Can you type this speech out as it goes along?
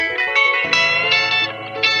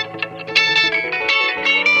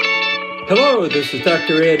Hello, this is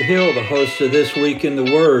Dr. Ed Hill, the host of This Week in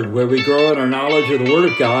the Word, where we grow in our knowledge of the Word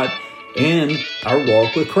of God and our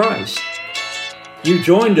walk with Christ. You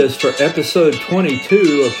joined us for episode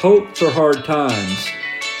 22 of Hope for Hard Times,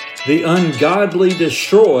 the ungodly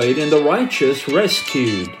destroyed and the righteous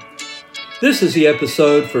rescued. This is the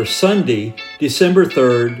episode for Sunday, December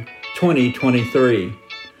 3rd, 2023.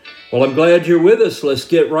 Well, I'm glad you're with us. Let's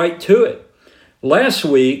get right to it. Last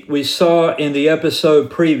week, we saw in the episode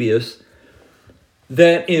previous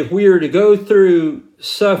that if we are to go through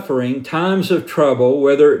suffering, times of trouble,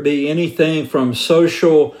 whether it be anything from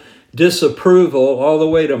social disapproval all the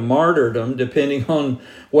way to martyrdom, depending on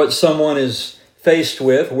what someone is faced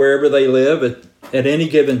with, wherever they live at any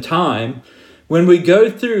given time, when we go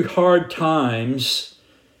through hard times,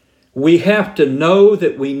 we have to know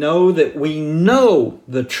that we know that we know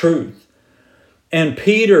the truth. And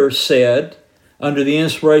Peter said, under the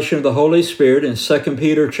inspiration of the Holy Spirit in 2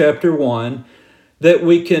 Peter chapter 1, that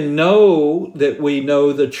we can know that we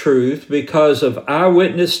know the truth because of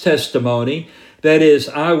eyewitness testimony, that is,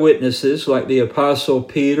 eyewitnesses like the Apostle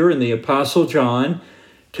Peter and the Apostle John,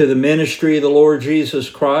 to the ministry of the Lord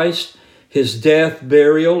Jesus Christ, His death,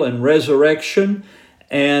 burial, and resurrection,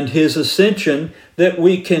 and His ascension, that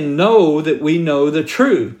we can know that we know the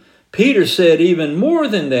truth. Peter said even more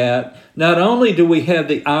than that, not only do we have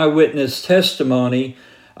the eyewitness testimony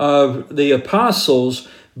of the apostles,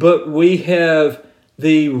 but we have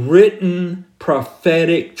the written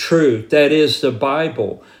prophetic truth, that is the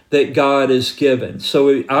Bible that God has given.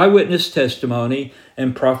 So eyewitness testimony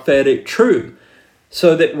and prophetic truth,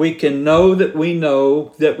 so that we can know that we know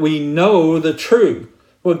the truth.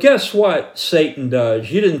 Well, guess what Satan does?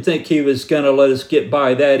 You didn't think he was going to let us get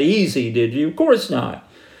by that easy, did you? Of course not.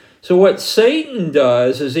 So what Satan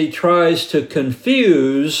does is he tries to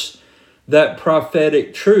confuse that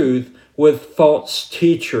prophetic truth with false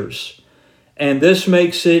teachers. And this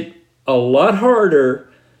makes it a lot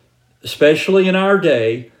harder, especially in our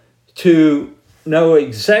day, to know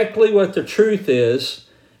exactly what the truth is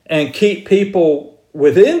and keep people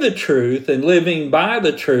within the truth and living by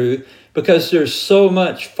the truth, because there's so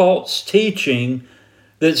much false teaching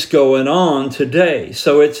that's going on today.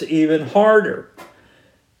 So it's even harder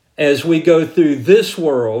as we go through this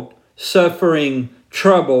world, suffering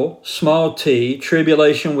trouble, small t,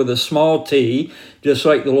 tribulation with a small t, just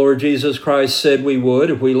like the Lord Jesus Christ said we would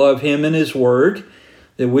if we love Him and His Word,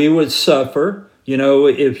 that we would suffer. You know,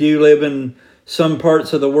 if you live in some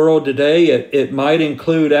parts of the world today, it might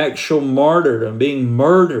include actual martyrdom, being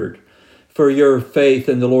murdered for your faith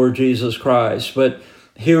in the Lord Jesus Christ. But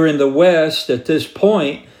here in the West, at this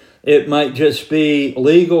point, it might just be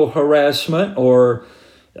legal harassment or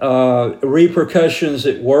repercussions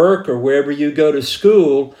at work or wherever you go to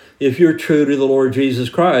school if you're true to the Lord Jesus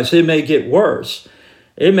Christ. It may get worse.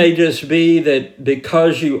 It may just be that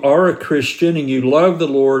because you are a Christian and you love the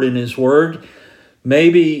Lord and His Word,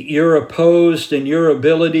 maybe you're opposed in your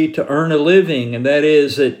ability to earn a living, and that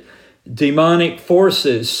is that demonic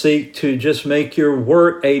forces seek to just make your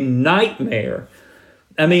work a nightmare.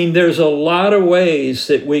 I mean, there's a lot of ways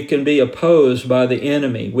that we can be opposed by the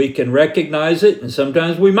enemy. We can recognize it, and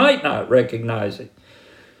sometimes we might not recognize it.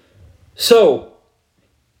 So,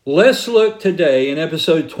 let's look today in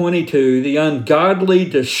episode 22, the ungodly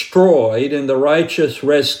destroyed and the righteous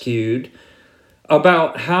rescued,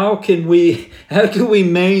 about how can we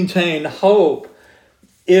maintain hope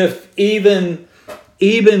if even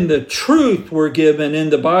the truth we're given in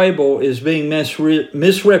the Bible is being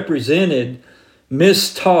misrepresented,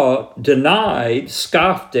 mistaught, denied,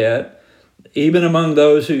 scoffed at, even among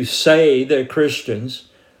those who say they're Christians.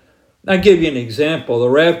 I'll give you an example. The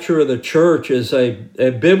rapture of the church is a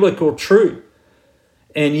biblical truth.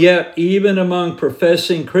 And yet, even among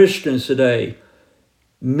professing Christians today,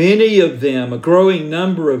 many of them, a growing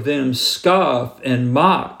number of them, scoff and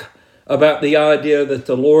mock about the idea that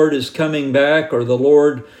the Lord is coming back or the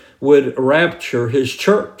Lord would rapture His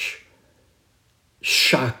church.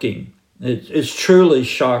 Shocking. It's truly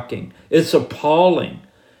shocking. It's appalling.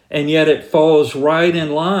 And yet it falls right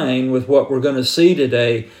in line with what we're going to see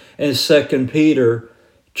today in 2 Peter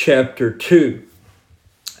chapter 2.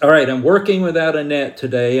 All right, I'm working without a net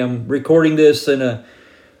today. I'm recording this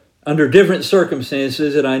under different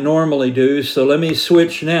circumstances than I normally do. So let me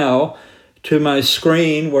switch now to my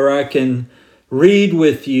screen where I can read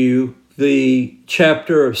with you the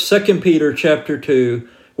chapter of 2 Peter chapter 2.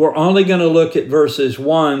 We're only going to look at verses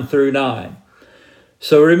 1 through 9.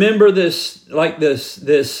 So remember this, like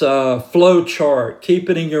this flow chart. Keep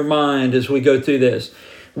it in your mind as we go through this.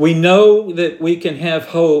 We know that we can have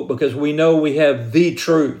hope because we know we have the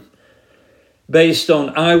truth based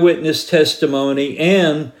on eyewitness testimony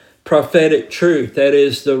and prophetic truth, that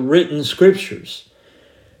is the written scriptures.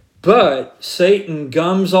 But Satan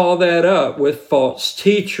gums all that up with false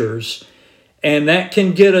teachers, and that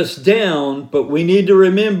can get us down. But we need to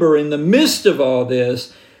remember in the midst of all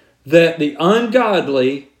this that the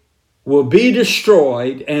ungodly will be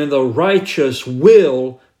destroyed and the righteous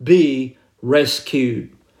will be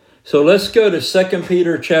rescued. So let's go to 2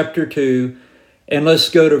 Peter chapter 2, and let's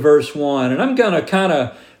go to verse 1. And I'm going to kind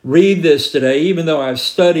of read this today, even though I've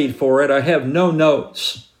studied for it. I have no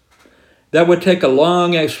notes. That would take a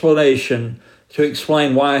long explanation to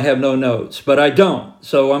explain why I have no notes, but I don't.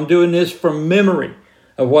 So I'm doing this from memory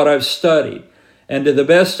of what I've studied. And to the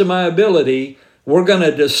best of my ability, we're going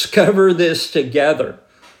to discover this together.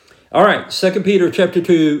 All right, 2 Peter chapter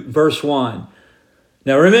 2, verse 1.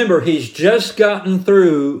 Now remember, he's just gotten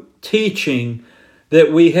through teaching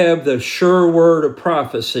that we have the sure word of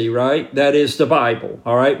prophecy, right? That is the Bible,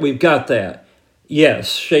 all right? We've got that.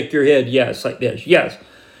 Yes, shake your head, yes, like this, yes.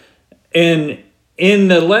 And in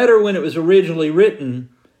the letter when it was originally written,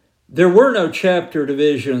 there were no chapter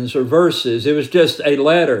divisions or verses. It was just a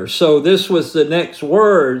letter. So this was the next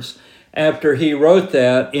words after he wrote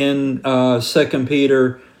that in 2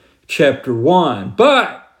 Peter chapter 1.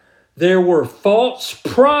 But there were false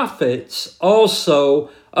prophets also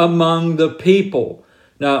among the people.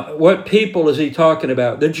 Now, what people is he talking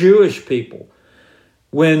about? The Jewish people.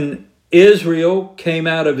 When Israel came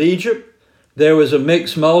out of Egypt, there was a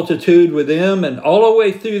mixed multitude with them, and all the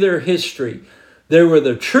way through their history, there were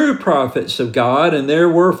the true prophets of God, and there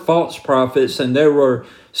were false prophets, and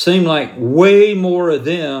seemed like way more of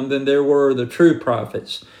them than there were the true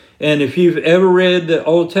prophets. And if you've ever read the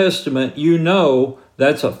Old Testament, you know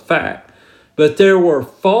that's a fact. But there were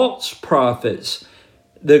false prophets.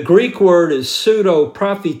 The Greek word is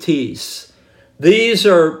pseudo-prophetes. These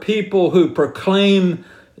are people who proclaim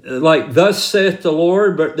like, thus saith the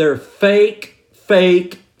Lord, but they're fake.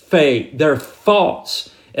 They're false,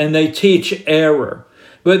 and they teach error.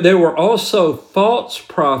 But there were also false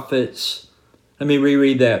prophets. Let me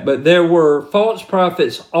reread that. But there were false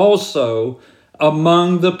prophets also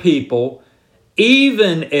among the people,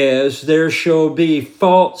 even as there shall be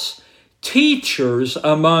false teachers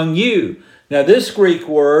among you. Now, this Greek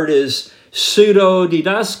word is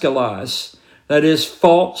pseudo-didaskalos, that is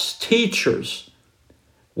false teachers.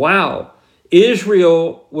 Wow.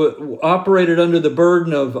 Israel operated under the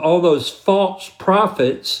burden of all those false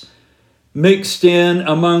prophets mixed in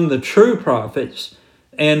among the true prophets.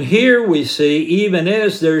 And here we see, even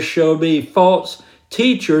as there shall be false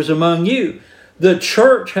teachers among you. The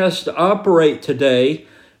church has to operate today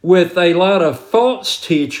with a lot of false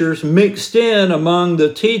teachers mixed in among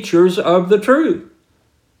the teachers of the truth.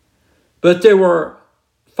 But there were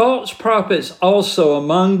false prophets also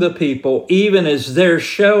among the people, even as there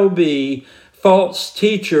shall be false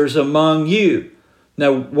teachers among you.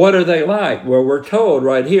 Now, what are they like? Well, we're told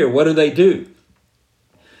right here, what do?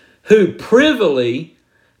 Who privily,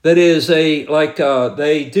 that is they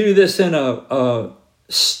do this in a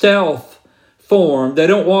stealth form. They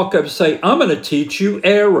don't walk up and say, I'm going to teach you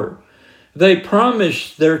error. They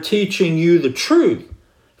promise they're teaching you the truth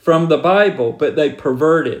from the Bible, but they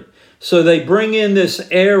pervert it. So they bring in this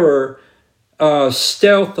error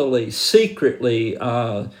stealthily, secretly,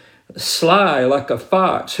 sly like a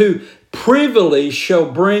fox, who privily shall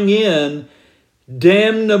bring in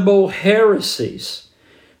damnable heresies.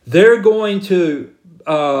 They're going to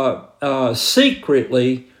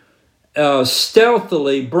secretly,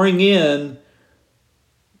 stealthily bring in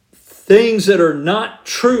things that are not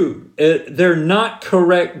true. They're not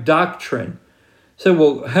correct doctrine. So,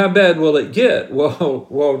 well, how bad will it get?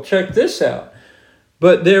 Well, check this out.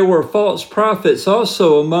 But there were false prophets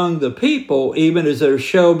also among the people, even as there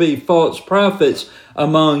shall be false prophets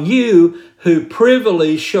among you, who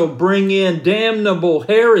privily shall bring in damnable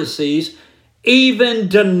heresies, even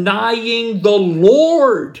denying the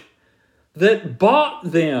Lord that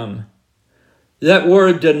bought them. That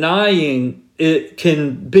word denying, it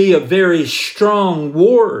can be a very strong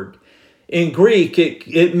word. In Greek,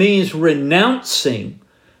 it means renouncing.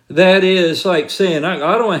 That is like saying, I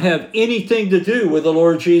don't have anything to do with the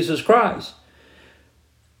Lord Jesus Christ.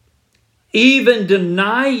 Even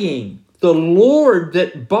denying the Lord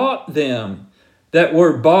that bought them. That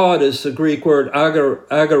word bought is the Greek word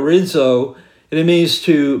agorizo, and it means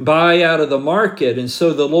to buy out of the market. And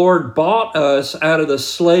so the Lord bought us out of the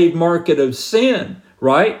slave market of sin,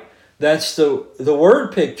 right? That's the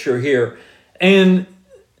word picture here. And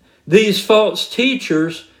these false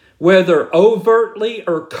teachers, whether overtly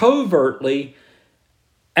or covertly,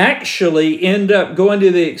 actually end up going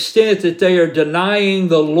to the extent that they are denying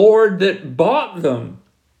the Lord that bought them.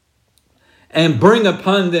 and bring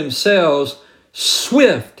upon themselves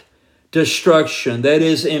swift destruction. That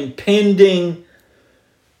is impending,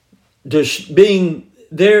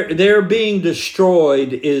 their being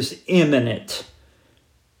destroyed is imminent.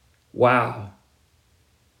 Wow.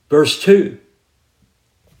 Verse 2.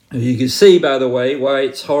 You can see, by the way, why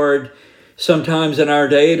it's hard sometimes in our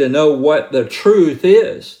day to know what the truth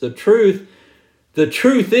is. The truth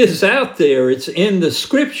is out there. It's in the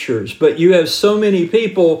Scriptures. But you have so many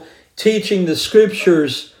people teaching the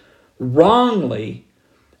Scriptures wrongly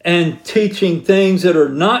and teaching things that are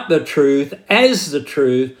not the truth as the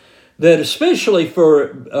truth, that especially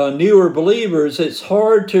for newer believers, it's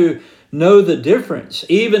hard to know the difference,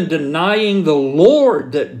 even denying the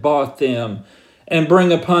Lord that bought them, and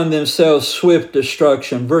bring upon themselves swift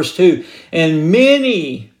destruction. Verse 2, and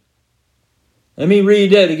many, let me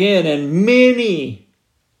read that again, and many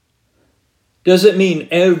doesn't mean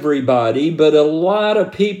everybody, but a lot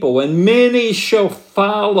of people, and many shall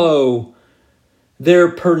follow their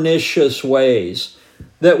pernicious ways.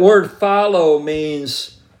 That word follow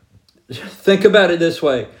means, think about it this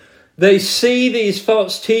way. They see these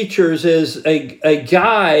false teachers as a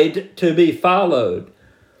guide to be followed.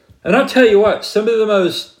 And I'll tell you what, some of the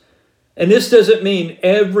most, and this doesn't mean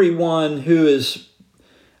everyone who is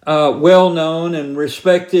well-known and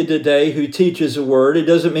respected today who teaches the word. It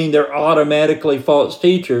doesn't mean they're automatically false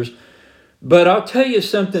teachers. But I'll tell you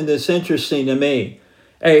something that's interesting to me.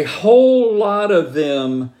 A whole lot of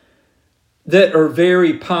them that are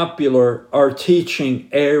very popular are teaching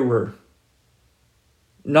error.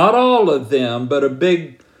 Not all of them, but a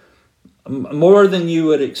big, more than you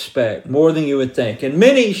would expect, more than you would think. And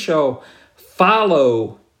many shall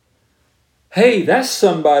follow. Hey, that's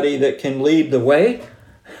somebody that can lead the way.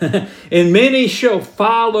 And many shall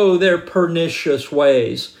follow their pernicious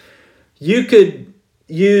ways. You could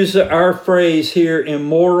use our phrase here,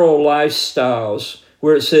 immoral lifestyles,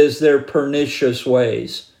 where it says their pernicious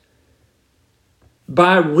ways.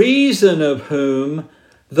 By reason of whom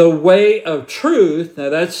the way of truth, now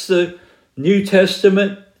that's the New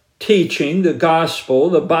Testament teaching, the gospel,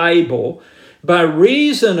 the Bible, by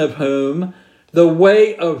reason of whom the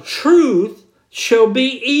way of truth shall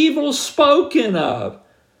be evil spoken of.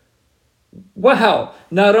 Wow,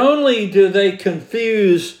 not only do they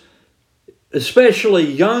confuse especially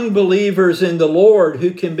young believers in the Lord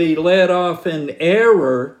who can be led off in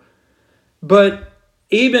error, but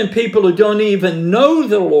even people who don't even know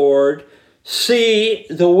the Lord see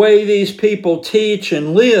the way these people teach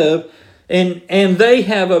and live, and they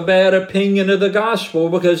have a bad opinion of the gospel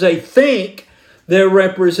because they think they're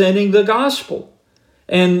representing the gospel.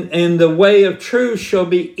 And the way of truth shall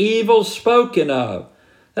be evil spoken of.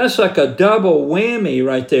 That's like a double whammy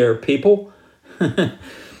right there, people.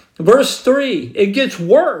 Verse 3, it gets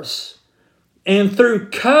worse. And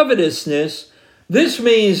through covetousness, this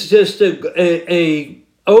means just a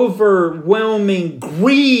overwhelming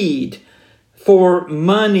greed for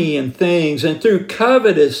money and things. And through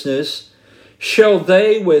covetousness shall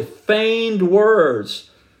they with feigned words.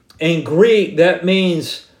 In Greek, that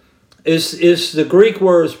means, it's the Greek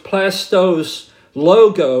words plastos,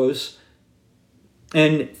 logos.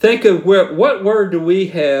 And think of what word do we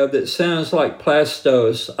have that sounds like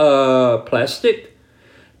plastos? Plastic?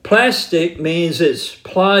 Plastic means it's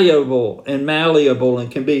pliable and malleable and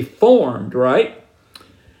can be formed, right?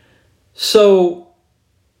 So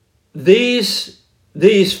these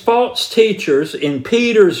false teachers in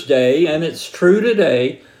Peter's day, and it's true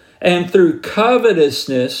today, and through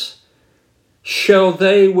covetousness shall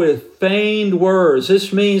they with feigned words.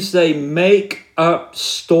 This means they make up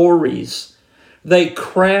stories. They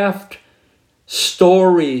craft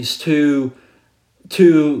stories to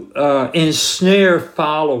ensnare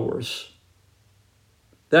followers.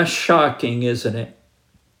 That's shocking, isn't it?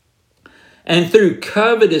 And through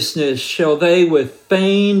covetousness shall they with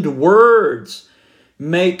feigned words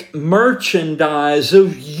make merchandise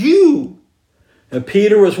of you. Now,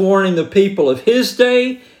 Peter was warning the people of his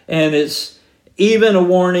day, and it's even a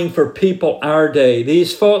warning for people our day.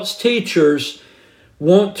 These false teachers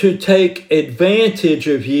want to take advantage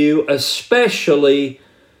of you, especially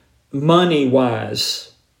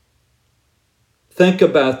money-wise. Think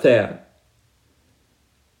about that.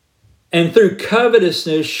 And through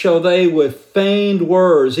covetousness shall they with feigned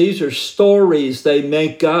words, these are stories they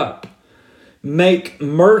make up, make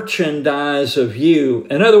merchandise of you.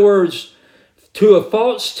 In other words, to a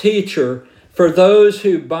false teacher, for those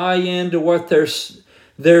who buy into what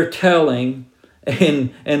they're telling,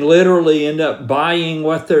 and literally end up buying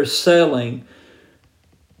what they're selling,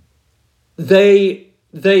 they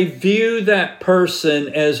view that person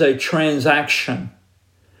as a transaction.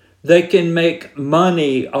 they can make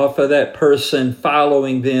money off of that person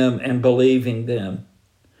following them and believing them.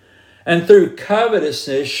 And through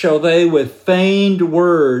covetousness shall they with feigned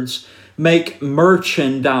words make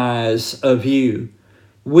merchandise of you.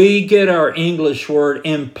 We get our English word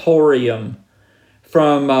emporium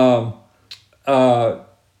from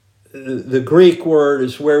the Greek word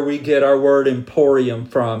is where we get our word emporium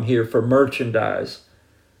from here for merchandise.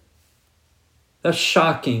 That's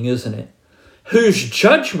shocking, isn't it? Whose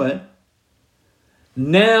judgment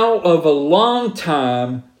now of a long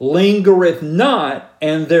time lingereth not,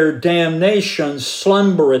 and their damnation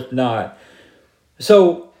slumbereth not.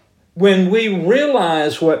 So when we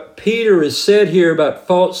realize what Peter has said here about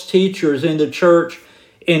false teachers in the church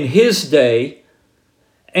in his day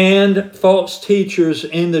and false teachers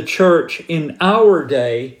in the church in our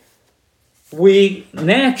day, we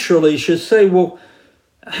naturally should say, well,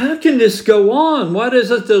 how can this go on? Why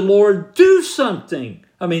doesn't the Lord do something?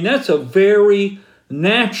 I mean, that's a very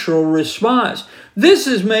natural response. This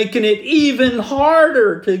is making it even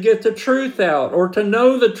harder to get the truth out, or to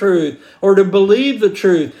know the truth, or to believe the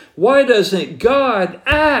truth. Why doesn't God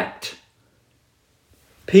act?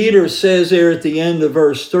 Peter says there at the end of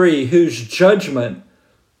verse 3, whose judgment,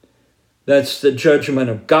 that's the judgment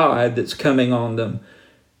of God that's coming on them,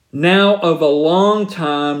 now of a long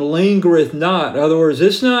time lingereth not. In other words,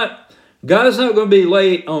 God's not going to be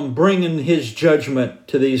late on bringing his judgment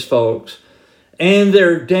to these folks. And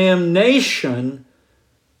their damnation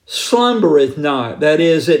slumbereth not. That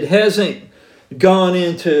is, it hasn't gone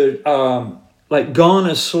into, gone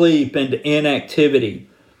asleep into inactivity.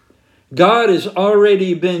 God has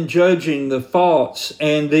already been judging the faults,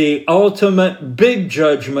 and the ultimate big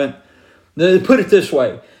judgment, put it this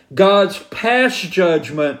way, God's past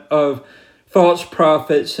judgment of false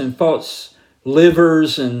prophets and false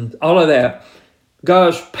livers and all of that,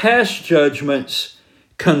 God's past judgments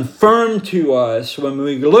confirmed to us when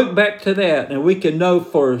we look back to that, and we can know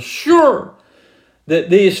for sure that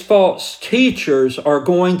these false teachers are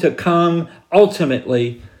going to come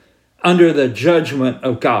ultimately under the judgment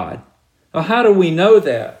of God. Now, how do we know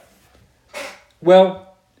that?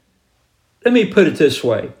 Well, let me put it this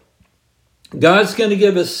way. God's going to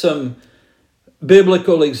give us some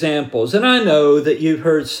biblical examples. And I know that you've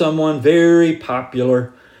heard someone very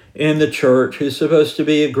popular in the church who's supposed to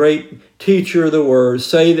be a great teacher of the word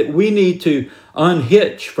say that we need to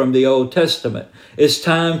unhitch from the Old Testament. It's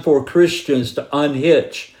time for Christians to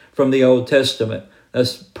unhitch from the Old Testament.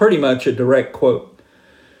 That's pretty much a direct quote.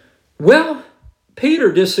 Well,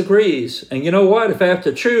 Peter disagrees. And you know what? If I have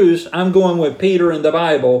to choose, I'm going with Peter in the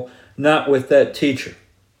Bible, not with that teacher.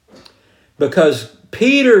 Because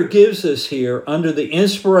Peter gives us here, under the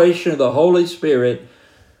inspiration of the Holy Spirit,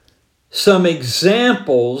 some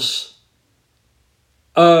examples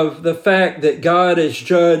of the fact that God has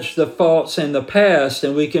judged the faults in the past,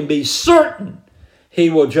 and we can be certain he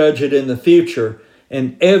will judge it in the future.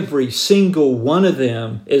 And every single one of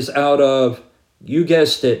them is out of, you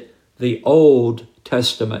guessed it, the Old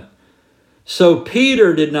Testament. So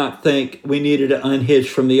Peter did not think we needed to unhitch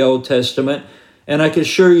from the Old Testament. And I can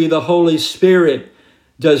assure you the Holy Spirit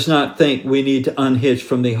does not think we need to unhitch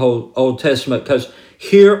from the whole Old Testament, because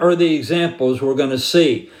here are the examples we're going to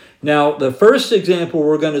see. Now, the first example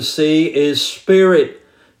we're going to see is spirit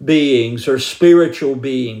beings or spiritual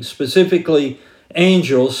beings, specifically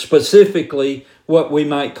angels, specifically what we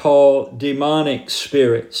might call demonic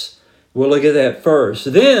spirits. We'll look at that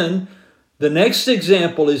first. Then, the next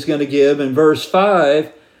example he's going to give in verse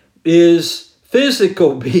 5 is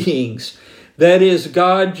physical beings. That is,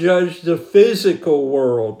 God judged the physical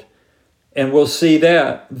world, and we'll see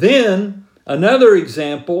that. Then, another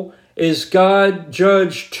example is God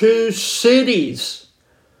judged 2 cities.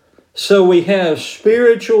 So we have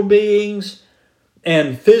spiritual beings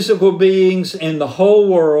and physical beings in the whole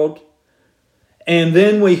world, and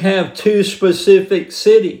then we have 2 specific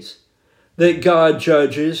cities that God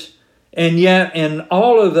judges, and yet in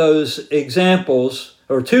all of those examples,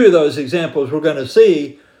 or 2 of those examples we're going to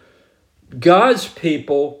see, God's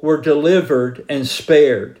people were delivered and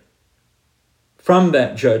spared from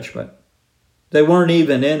that judgment. They weren't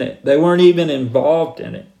even in it. They weren't even involved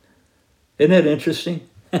in it. Isn't that interesting?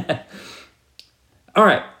 All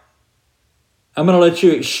right. I'm going to let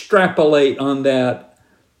you extrapolate on that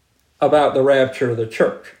about the rapture of the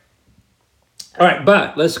church. All right,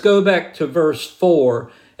 but let's go back to verse 4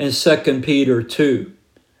 in 2 Peter 2.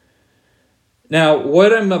 Now,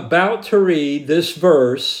 what I'm about to read, this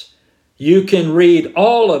verse, you can read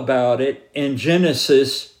all about it in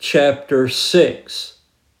Genesis chapter 6.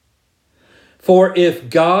 For if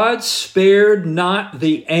God spared not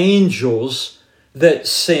the angels that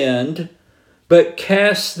sinned, but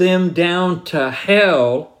cast them down to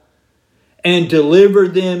hell and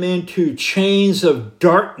delivered them into chains of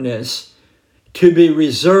darkness to be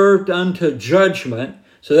reserved unto judgment.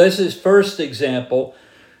 So that's his first example,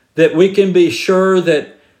 that we can be sure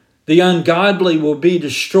that the ungodly will be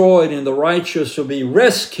destroyed and the righteous will be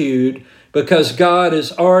rescued, because God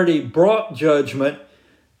has already brought judgment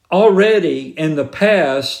already in the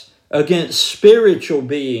past against spiritual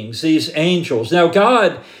beings, these angels. Now,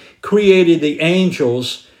 God created the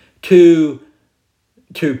angels to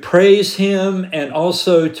praise him and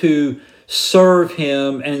also to serve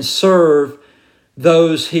him and serve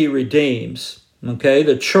those he redeems. Okay,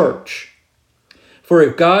 the church. For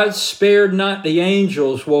if God spared not the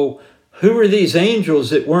angels, well, who are these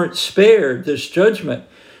angels that weren't spared this judgment?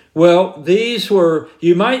 Well, these were,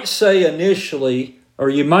 you might say initially, or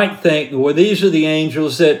you might think, well, these are the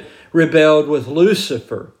angels that rebelled with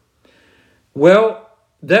Lucifer. Well,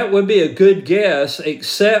 that would be a good guess,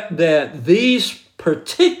 except that these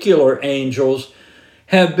particular angels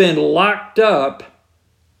have been locked up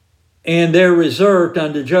and they're reserved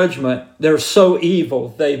unto judgment. They're so evil,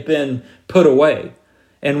 they've been put away.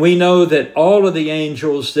 And we know that all of the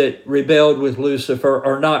angels that rebelled with Lucifer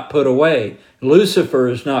are not put away. Lucifer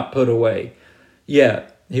is not put away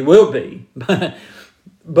yet. He will be.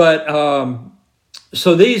 But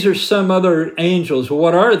so these are some other angels. Well,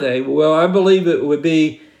 what are they? Well, I believe it would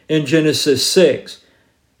be in Genesis 6.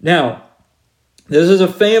 Now, this is a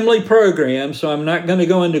family program, so I'm not going to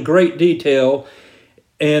go into great detail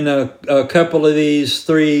in a couple of these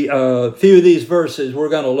few of these verses we're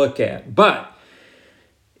going to look at. But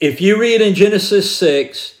if you read in Genesis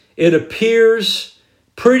 6, it appears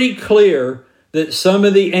pretty clear that some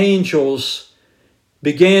of the angels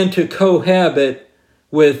began to cohabit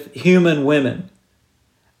with human women.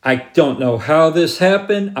 I don't know how this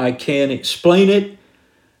happened. I can't explain it.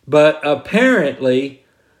 But apparently,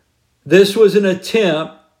 this was an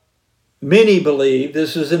attempt, many believe,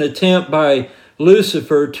 this was an attempt by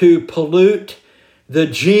Lucifer to pollute the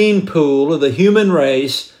gene pool of the human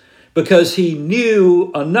race, because he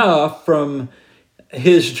knew enough from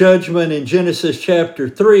his judgment in Genesis chapter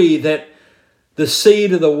 3 that the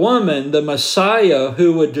seed of the woman, the Messiah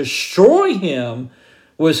who would destroy him,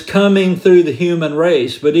 was coming through the human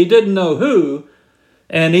race. But he didn't know who,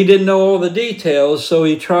 and he didn't know all the details, so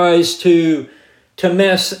he tries to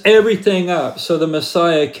mess everything up so the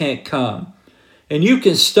Messiah can't come. And you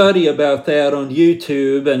can study about that on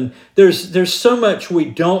YouTube, and there's so much we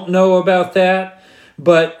don't know about that,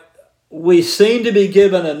 but we seem to be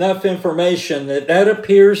given enough information that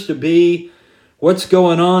appears to be what's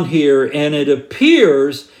going on here. And it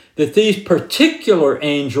appears that these particular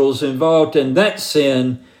angels involved in that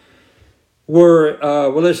sin were,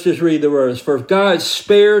 well, let's just read the words. For God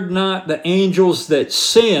spared not the angels that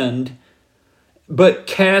sinned, but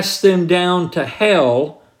cast them down to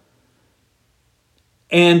hell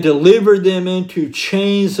and delivered them into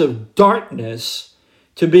chains of darkness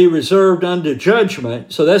to be reserved unto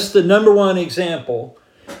judgment. So that's the number one example,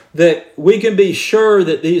 that we can be sure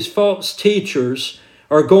that these false teachers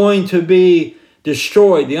are going to be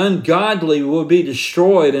destroyed. The ungodly will be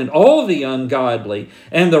destroyed, and all the ungodly,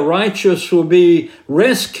 and the righteous will be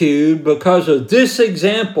rescued because of this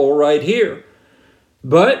example right here.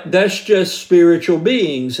 But that's just spiritual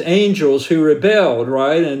beings, angels who rebelled,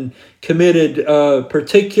 right, and committed a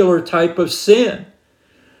particular type of sin.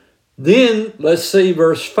 Then, let's see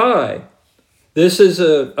verse 5. This is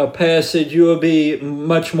a passage you will be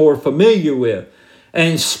much more familiar with.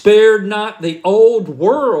 And spared not the old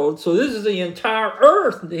world. So this is the entire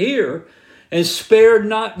earth here. And spared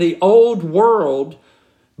not the old world,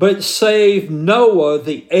 but saved Noah,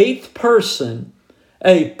 the eighth person,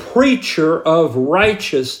 a preacher of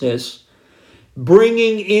righteousness,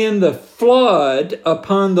 bringing in the flood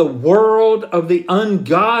upon the world of the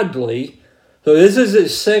ungodly. So this is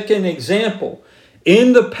his second example.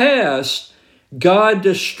 In the past, God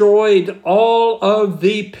destroyed all of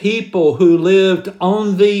the people who lived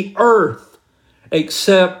on the earth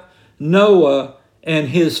except Noah and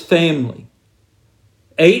his family.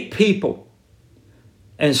 8 people.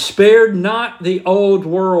 And spared not the old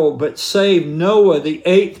world, but saved Noah, the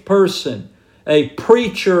eighth person, a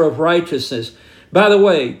preacher of righteousness. By the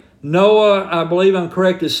way, Noah, I believe I'm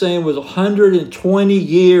correct in saying, was 120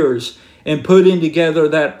 years in putting together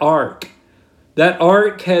that ark. That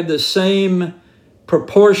ark had the same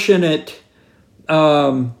proportionate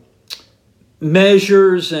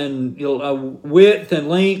measures and width and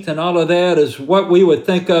length and all of that as what we would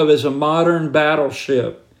think of as a modern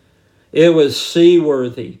battleship. It was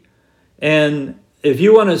seaworthy. And if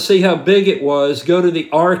you want to see how big it was, go to the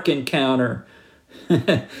Ark Encounter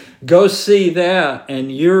Go see that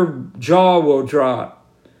and your jaw will drop.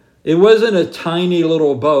 It wasn't a tiny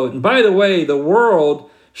little boat. And by the way, the world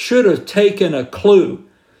should have taken a clue,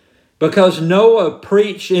 because Noah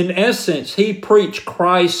preached, in essence, he preached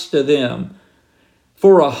Christ to them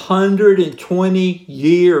for 120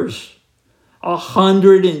 years.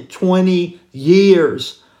 120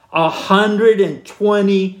 years.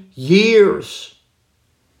 120 years.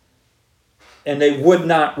 And they would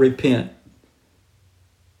not repent.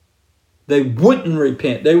 They wouldn't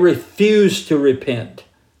repent. They refused to repent.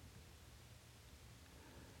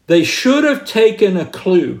 They should have taken a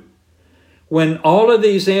clue when all of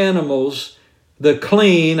these animals, the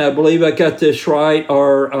clean, I believe I got this right,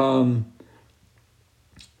 are, I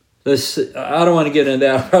don't want to get into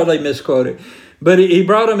that, I'll probably misquote it. But he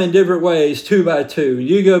brought them in different ways, 2 by 2.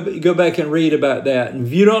 You go back and read about that. And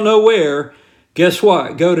if you don't know where, guess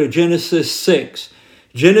what? Go to Genesis 6.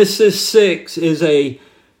 Genesis 6 is a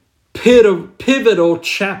pivotal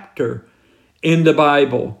chapter in the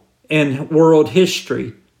Bible and world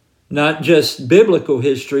history. Not just biblical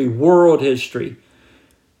history, world history.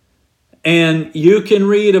 And you can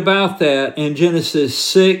read about that in Genesis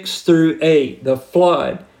 6 through 8, the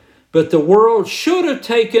flood. But the world should have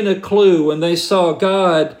taken a clue when they saw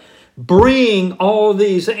God bring all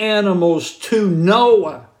these animals to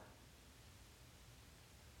Noah.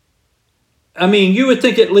 I mean, you would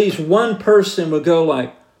think at least one person would go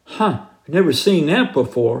like, I've never seen that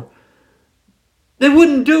before. They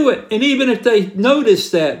wouldn't do it. And even if they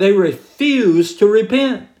noticed that, they refused to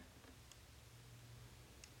repent.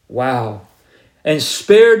 Wow. And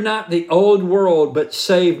spared not the old world, but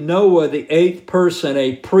saved Noah, the 8th person,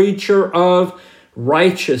 a preacher of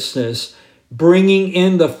righteousness, bringing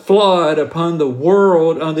in the flood upon the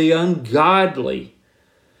world of the ungodly.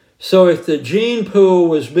 So if the gene pool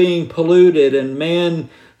was being polluted and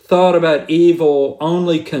man thought about evil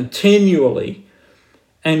only continually,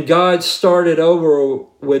 and God started over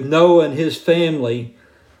with Noah and his family.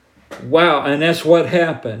 Wow, and that's what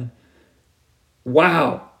happened.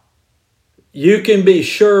 Wow. You can be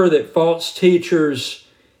sure that false teachers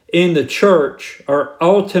in the church are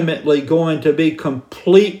ultimately going to be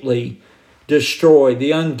completely destroyed.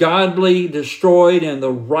 The ungodly destroyed and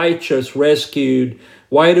the righteous rescued.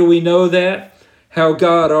 Why do we know that? How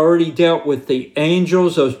God already dealt with the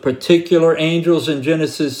angels, those particular angels in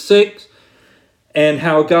Genesis 6. And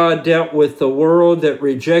how God dealt with the world that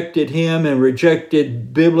rejected him and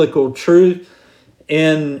rejected biblical truth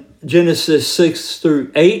in Genesis 6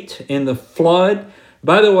 through 8 in the flood.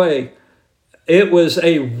 By the way, it was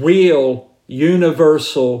a real,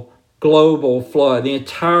 universal, global flood. The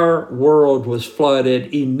entire world was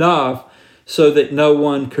flooded enough so that no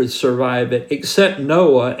one could survive it except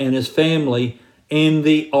Noah and his family in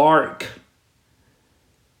the ark.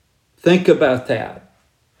 Think about that.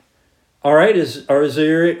 All right, are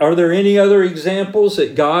there any other examples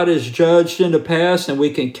that God has judged in the past and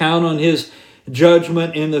we can count on his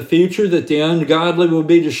judgment in the future, that the ungodly will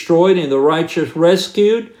be destroyed and the righteous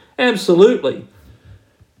rescued? Absolutely.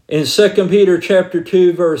 In 2 Peter chapter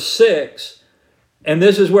 2, verse 6, and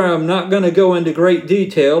this is where I'm not going to go into great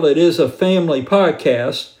detail, it is a family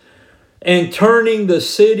podcast, and turning the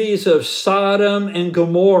cities of Sodom and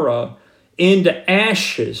Gomorrah into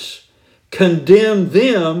ashes, condemn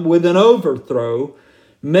them with an overthrow,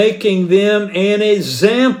 making them an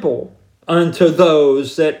example unto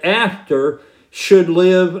those that after should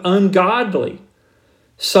live ungodly.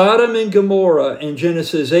 Sodom and Gomorrah in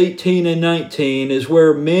Genesis 18 and 19 is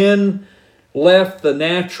where men left the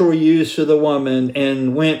natural use of the woman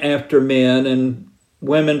and went after men, and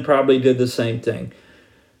women probably did the same thing.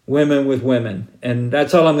 Women with women. And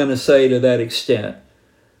that's all I'm going to say to that extent.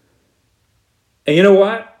 And you know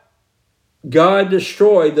what? God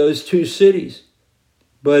destroyed those 2 cities.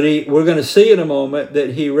 But we're going to see in a moment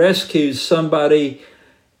that he rescued somebody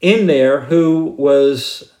in there who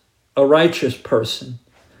was a righteous person.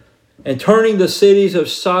 And turning the cities of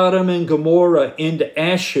Sodom and Gomorrah into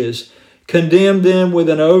ashes, condemned them with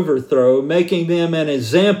an overthrow, making them an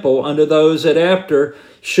example unto those that after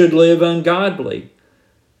should live ungodly.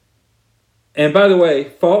 And by the way,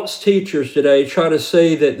 false teachers today try to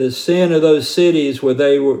say that the sin of those cities where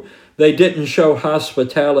they didn't show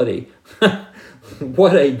hospitality.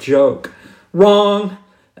 What a joke. Wrong.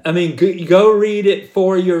 I mean, go read it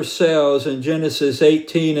for yourselves in Genesis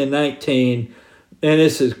 18 and 19, and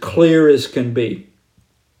it's as clear as can be.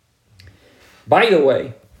 By the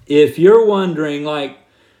way, if you're wondering, like,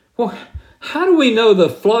 well, how do we know the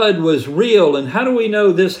flood was real, and how do we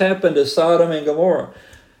know this happened to Sodom and Gomorrah?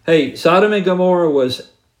 Hey, Sodom and Gomorrah was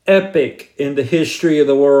epic in the history of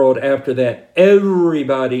the world after that.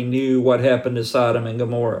 Everybody knew what happened to Sodom and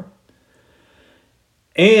Gomorrah.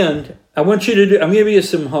 And I want you to do, I'm going to give you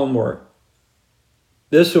some homework.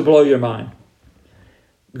 This will blow your mind.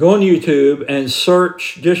 Go on YouTube and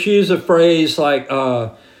search, just use a phrase like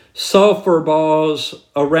sulfur balls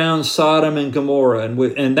around Sodom and Gomorrah.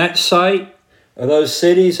 And that site, or those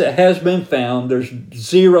cities, it has been found. There's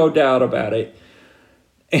zero doubt about it.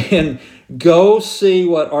 And go see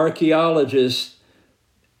what archaeologists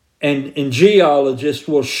and geologists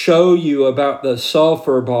will show you about the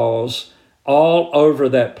sulfur balls all over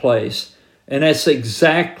that place. And that's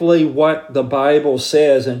exactly what the Bible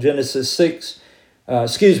says in Genesis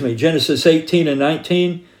 18 and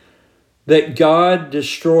 19, that God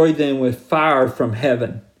destroyed them with fire from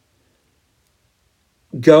heaven.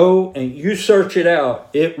 Go and you search it out.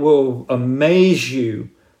 It will amaze you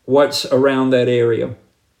what's around that area.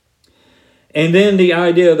 And then the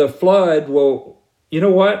idea of the flood, well, you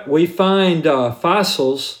know what? We find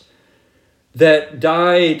fossils that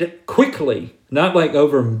died quickly, not like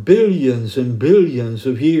over billions and billions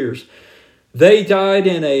of years. They died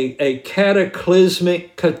in a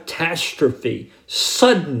cataclysmic catastrophe,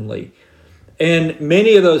 suddenly. And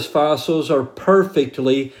many of those fossils are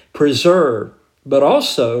perfectly preserved. But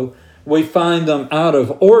also, we find them out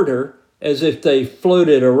of order, as if they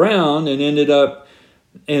floated around and ended up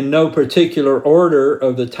in no particular order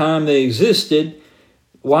of the time they existed.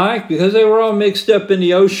 Why? Because they were all mixed up in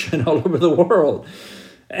the ocean all over the world.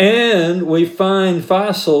 And we find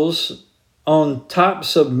fossils on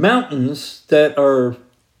tops of mountains that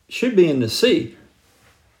should be in the sea.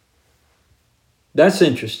 That's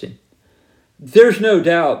interesting. There's no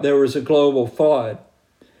doubt there was a global flood.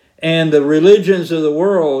 And the religions of the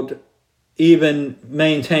world even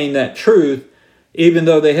maintain that truth, even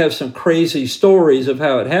though they have some crazy stories of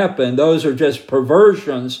how it happened. Those are just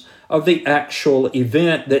perversions of the actual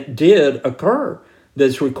event that did occur,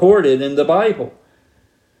 that's recorded in the Bible.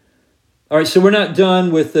 All right, so we're not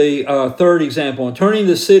done with the third example. And turning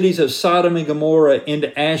the cities of Sodom and Gomorrah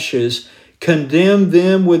into ashes, condemn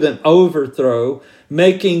them with an overthrow,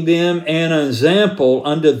 making them an example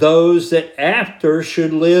unto those that after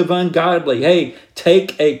should live ungodly. Hey,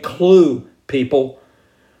 take a clue, people.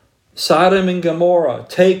 Sodom and Gomorrah,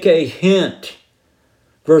 take a hint.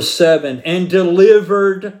 Verse 7, and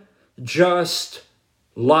delivered just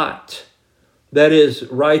Lot. That is,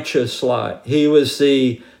 righteous Lot. He was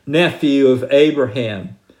the nephew of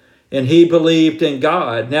Abraham, and he believed in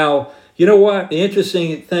God. Now, you know what? The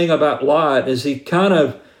interesting thing about Lot is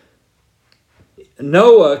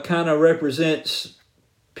Noah kind of represents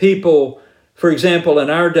people, for example, in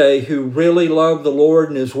our day who really love the Lord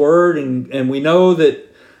and His Word, and we know that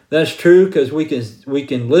that's true because we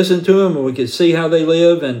can listen to them and we can see how they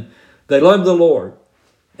live, and they love the Lord.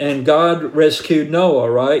 And God rescued Noah,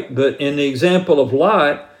 right? But in the example of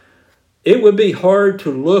Lot, it would be hard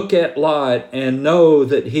to look at Lot and know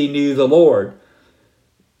that he knew the Lord,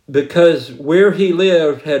 because where he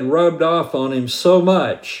lived had rubbed off on him so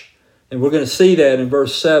much. And we're going to see that in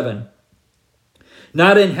verse 7.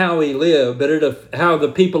 Not in how he lived, but how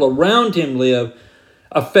the people around him lived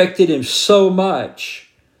affected him so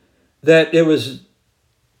much that it was,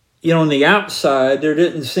 on the outside, there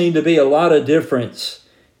didn't seem to be a lot of difference.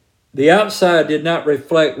 The outside did not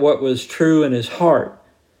reflect what was true in his heart.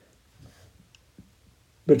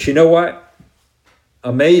 But you know what?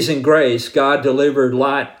 Amazing grace, God delivered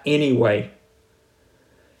Lot anyway.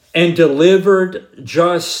 And delivered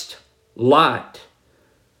just Lot,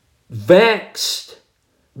 vexed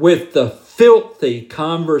with the filthy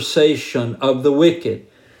conversation of the wicked.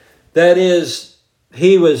 That is,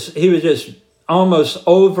 he was just almost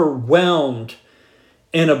overwhelmed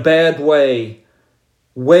in a bad way,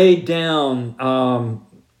 weighed down,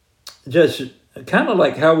 just kind of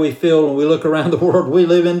like how we feel when we look around the world we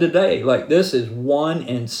live in today. Like, this is one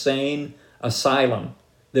insane asylum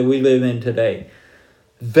that we live in today.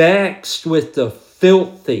 Vexed with the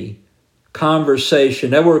filthy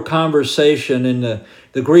conversation. That word conversation in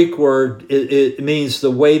the Greek word, it means the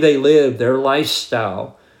way they live, their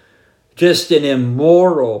lifestyle. Just an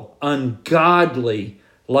immoral, ungodly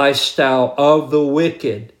lifestyle of the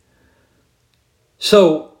wicked.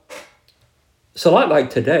 So it's a lot like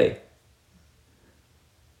today.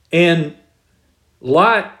 And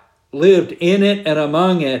Lot lived in it and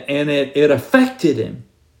among it, and it affected him.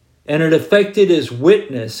 And it affected his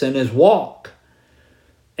witness and his walk.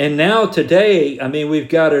 And now today, we've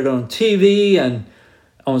got it on TV and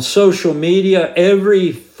on social media,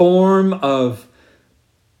 every form of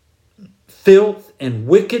filth and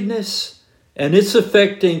wickedness, and it's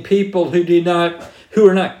affecting people who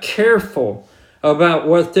are not careful about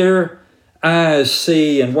what their eyes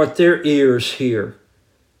see and what their ears hear.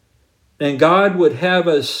 And God would have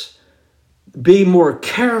us be more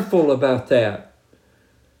careful about that.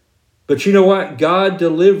 But you know what? God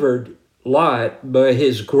delivered Lot by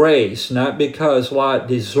his grace, not because Lot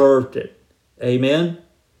deserved it. Amen?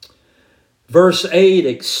 Verse 8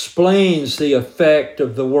 explains the effect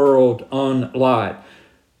of the world on Lot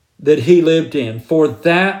that he lived in. For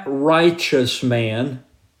that righteous man,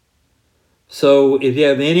 so if you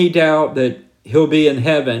have any doubt that he'll be in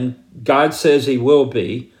heaven, God says he will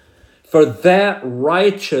be. For that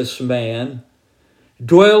righteous man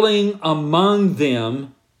dwelling among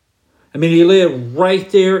them, I mean, he lived right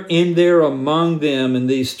there among them in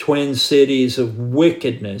these twin cities of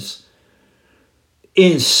wickedness,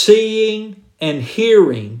 in seeing and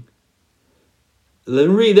hearing. Let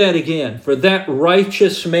me read that again. For that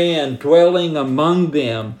righteous man dwelling among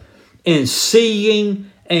them, in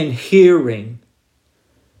seeing and hearing,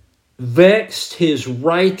 vexed his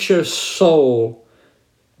righteous soul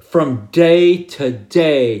from day to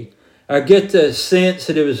day. I get the sense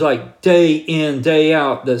that it was like day in, day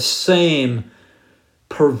out, the same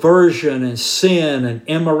perversion and sin and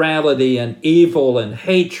immorality and evil and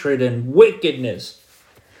hatred and wickedness.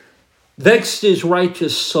 Vexed his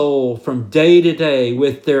righteous soul from day to day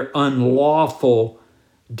with their unlawful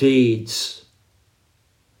deeds.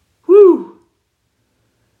 Whew!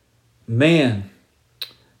 Man,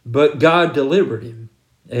 but God delivered him.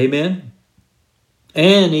 Amen?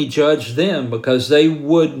 And he judged them because they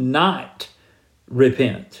would not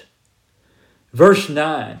repent. Verse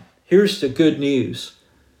 9, here's the good news.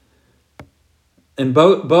 And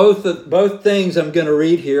both things I'm going to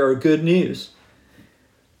read here are good news.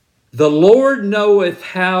 The Lord knoweth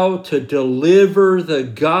how to deliver the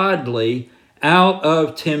godly out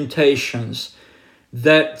of temptations.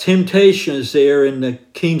 That temptations there in the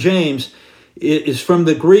King James is from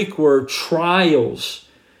the Greek word trials.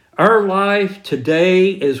 Our life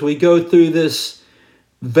today, as we go through this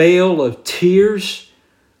veil of tears,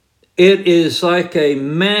 it is like a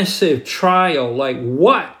massive trial. Like,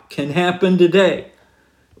 what can happen today?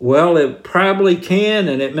 Well, it probably can,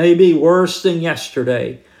 and it may be worse than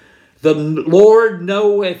yesterday. The Lord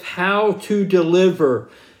knoweth how to deliver.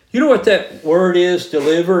 You know what that word is,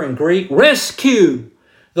 deliver, in Greek? Rescue.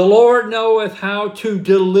 The Lord knoweth how to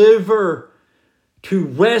deliver, to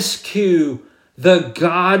rescue the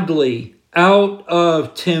godly out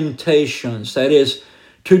of temptations. That is,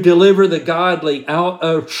 to deliver the godly out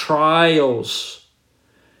of trials.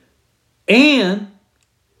 And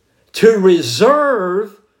to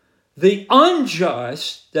reserve the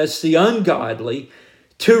unjust, that's the ungodly,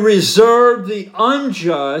 to reserve the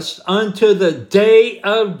unjust unto the day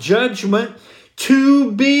of judgment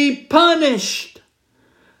to be punished.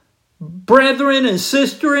 Brethren and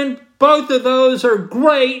sisters, both of those are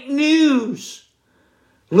great news.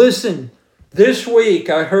 Listen, this week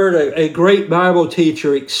I heard a great Bible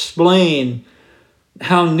teacher explain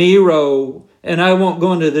how Nero, and I won't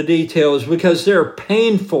go into the details because they're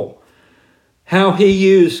painful, how he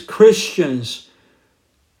used Christians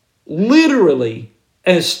literally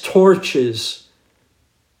as torches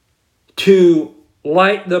to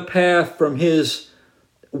light the path from his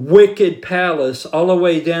wicked palace all the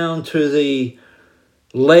way down to the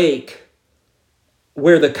lake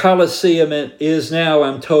where the Colosseum is now,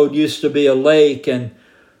 I'm told, used to be a lake, and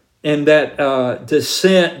that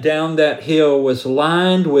descent down that hill was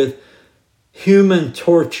lined with human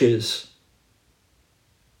torches,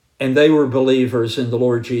 and they were believers in the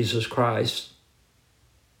Lord Jesus Christ.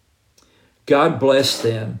 God bless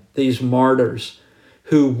them, these martyrs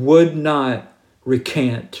who would not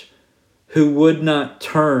recant, who would not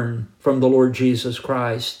turn from the Lord Jesus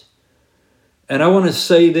Christ. And I want to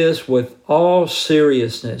say this with all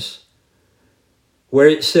seriousness, where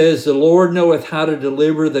it says, the Lord knoweth how to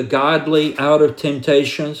deliver the godly out of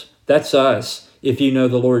temptations. That's us, if you know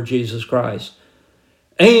the Lord Jesus Christ.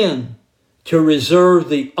 And to reserve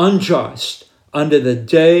the unjust unto the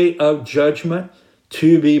day of judgment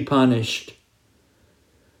to be punished.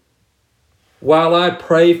 While I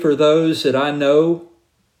pray for those that I know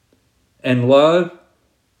and love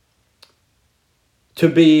to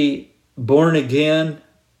be born again,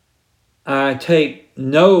 I take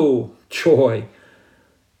no joy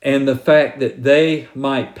in the fact that they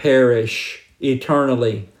might perish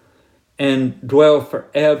eternally and dwell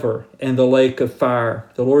forever in the lake of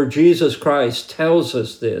fire. The Lord Jesus Christ tells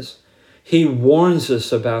us this. He warns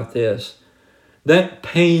us about this. That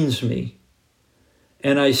pains me.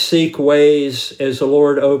 And I seek ways, as the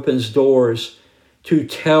Lord opens doors, to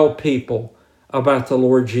tell people about the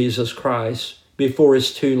Lord Jesus Christ before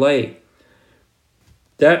it's too late.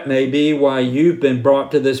 That may be why you've been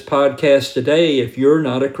brought to this podcast today if you're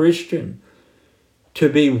not a Christian, to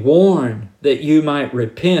be warned that you might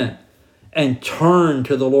repent and turn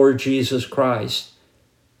to the Lord Jesus Christ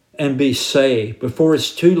and be saved before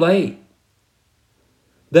it's too late.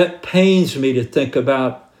 That pains me to think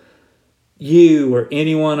about you or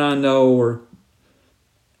anyone I know or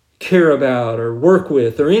care about or work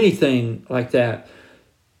with or anything like that,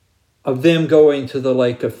 of them going to the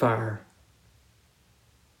lake of fire.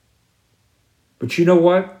 But you know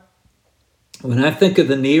what? When I think of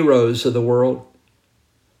the Neros of the world,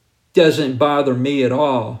 it doesn't bother me at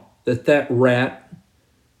all that rat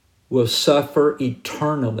will suffer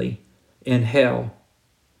eternally in hell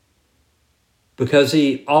because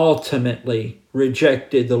he ultimately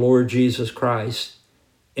rejected the Lord Jesus Christ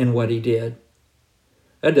in what he did.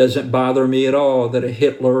 That doesn't bother me at all that a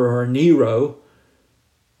Hitler or a Nero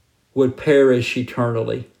would perish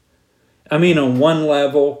eternally. I mean, on one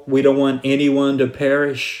level, we don't want anyone to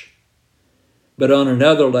perish. But on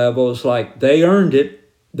another level, it's like they earned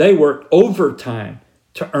it. They worked overtime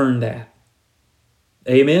to earn that.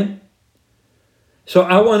 Amen? So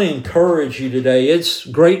I want to encourage you today. It's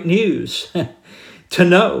great news to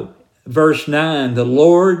know. Verse 9, the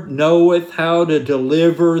Lord knoweth how to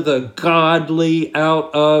deliver the godly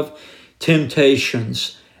out of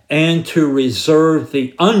temptations and to reserve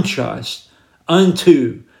the unjust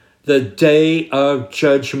unto the day of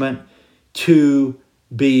judgment to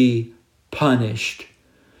be punished.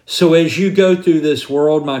 So as you go through this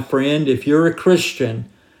world, my friend, if you're a Christian,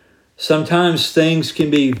 sometimes things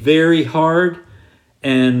can be very hard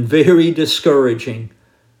and very discouraging.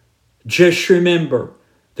 Just remember,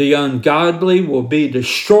 the ungodly will be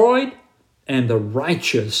destroyed and the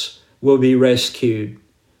righteous will be rescued.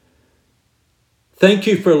 Thank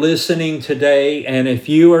you for listening today. And if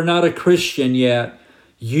you are not a Christian yet,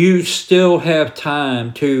 you still have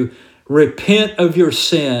time to repent of your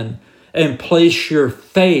sin and place your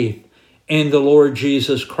faith in the Lord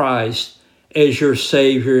Jesus Christ as your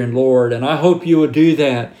Savior and Lord. And I hope you will do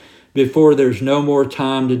that before there's no more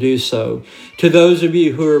time to do so. To those of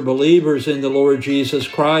you who are believers in the Lord Jesus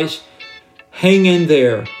Christ, hang in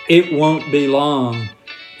there. It won't be long,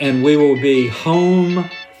 and we will be home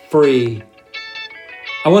free.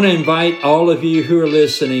 I want to invite all of you who are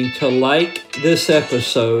listening to like this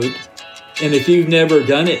episode, and if you've never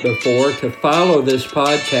done it before, to follow this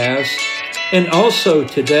podcast, and also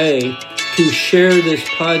today to share this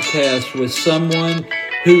podcast with someone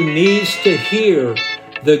who needs to hear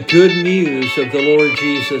the good news of the Lord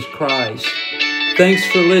Jesus Christ. Thanks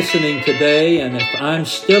for listening today, and if I'm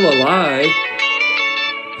still alive,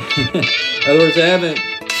 in other words, I haven't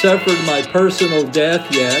suffered my personal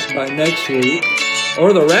death yet by next week,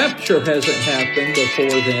 or the rapture hasn't happened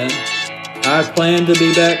before then, I plan to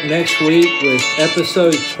be back next week with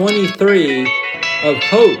episode 23 of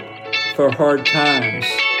Hope for Hard Times.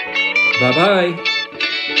 Bye-bye.